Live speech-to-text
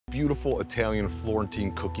beautiful Italian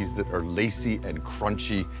Florentine cookies that are lacy and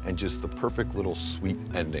crunchy and just the perfect little sweet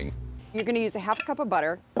ending. You're gonna use a half a cup of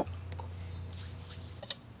butter,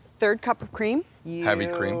 1/3 cup of cream. Heavy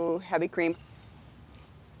cream. Heavy cream.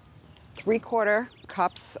 3/4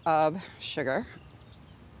 cups of sugar.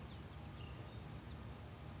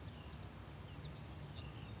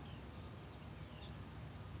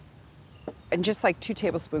 And just like 2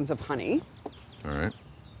 tablespoons of honey. All right.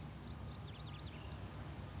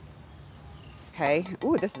 Okay.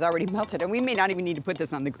 Ooh, this is already melted, and we may not even need to put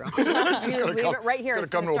this on the grill. Just leave it right here. It's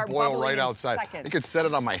gonna come to a boil right outside. I could set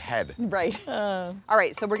it on my head. Right. All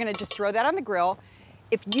right, so we're gonna just throw that on the grill.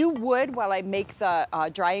 If you would, while I make the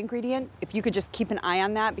dry ingredient, if you could just keep an eye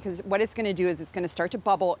on that, because what it's gonna do is it's gonna start to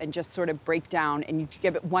bubble and just sort of break down, and you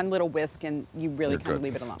give it one little whisk and you really kind of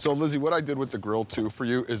leave it alone. So Lizzie, what I did with the grill too for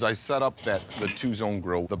you is I set up the 2-zone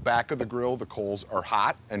grill. The back of the grill, the coals are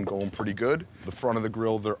hot and going pretty good. The front of the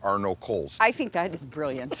grill, there are no coals. I think that is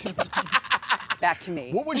brilliant. Back to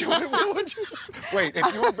me. What would you, wait,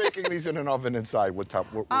 if you were baking these in an oven inside, what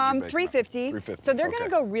would you bake 350. 350. So they're gonna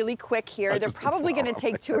go really quick here. They're probably gonna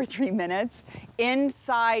take 2 or 3 minutes.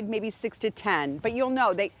 Inside, maybe 6 to 10. But you'll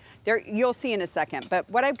know, you'll see in a second. But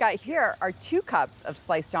what I've got here are 2 cups of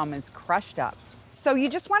sliced almonds crushed up. So you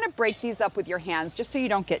just wanna break these up with your hands, just so you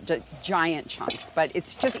don't get giant chunks. But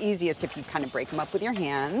it's just easiest if you kind of break them up with your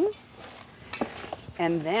hands.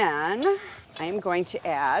 And then I'm going to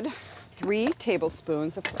add 3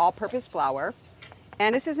 tablespoons of all-purpose flour.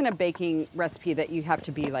 And this isn't a baking recipe that you have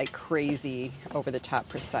to be like crazy over the top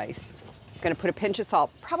precise. I'm gonna put a pinch of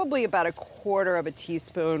salt, probably about 1/4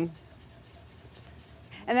 teaspoon.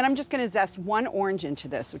 And then I'm just gonna zest 1 orange into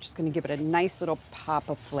this, which is gonna give it a nice little pop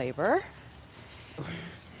of flavor.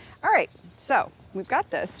 All right, so we've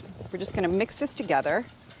got this. We're just gonna mix this together,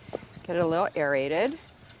 get it a little aerated.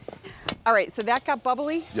 All right, so that got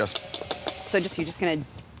bubbly? Yes. So you're just gonna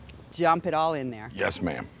dump it all in there. Yes,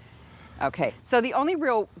 ma'am. Okay, so the only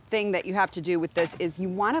real thing that you have to do with this is you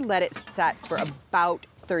want to let it set for about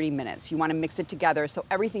 30 minutes. You want to mix it together so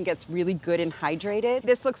everything gets really good and hydrated.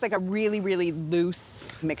 This looks like a really, really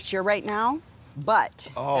loose mixture right now, but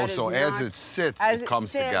oh, so as it sits, it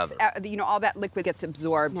comes together. You know, all that liquid gets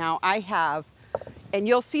absorbed. Now I have, and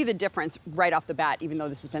you'll see the difference right off the bat, even though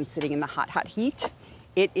this has been sitting in the hot, hot heat.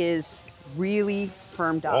 It is really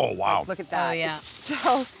firmed up. Oh, wow. Like, look at that. Oh, yeah.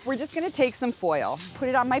 So we're just gonna take some foil, put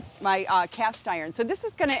it on my cast iron. So this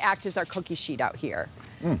is gonna act as our cookie sheet out here.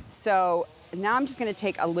 So now I'm just gonna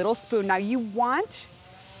take a little spoon. Now you want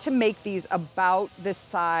to make these about the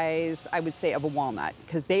size, I would say, of a walnut,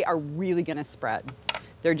 because they are really gonna spread.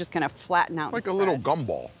 They're just gonna flatten out Like and a little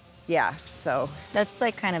gumball. Yeah, so. That's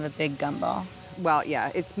like kind of a big gumball. Well,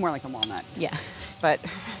 yeah, it's more like a walnut. Yeah. But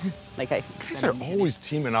like I These said, are always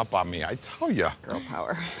teaming up on me, I tell you. girl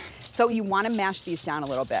power. So you want to mash these down a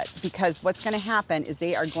little bit, because what's going to happen is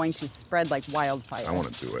they are going to spread like wildfire. I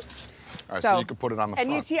want to do it. All right, so you can put it on the front.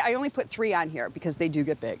 And you see, I only put 3 on here because they do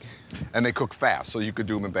get big. And they cook fast, so you could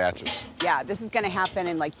do them in batches. Yeah, this is going to happen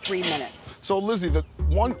in like 3 minutes. So Lizzie,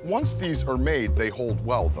 once these are made, they hold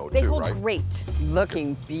well though, They too, hold right? great.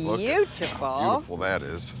 Looking beautiful. Look how beautiful that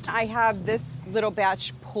is. I have this little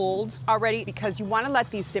batch pulled already because you want to let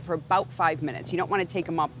these sit for about 5 minutes. You don't want to take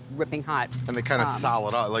them up ripping hot. And they kind of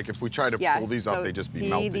solid up. Like if we try to pull these up, they just be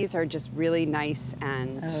melty. See, these are just really nice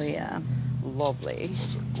and Oh, yeah. lovely.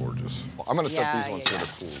 Those are gorgeous. I'm gonna set these ones here to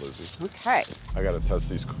cool, Lizzie. Okay. I gotta test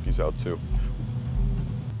these cookies out too.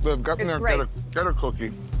 Liv, get in there, get a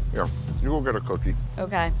cookie. Here, you go get a cookie.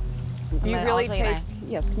 Okay. You really I'll take taste,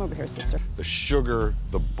 yes, come over here, sister. The sugar,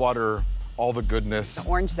 the butter, all the goodness. The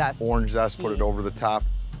orange zest. Orange zest, put it over the top.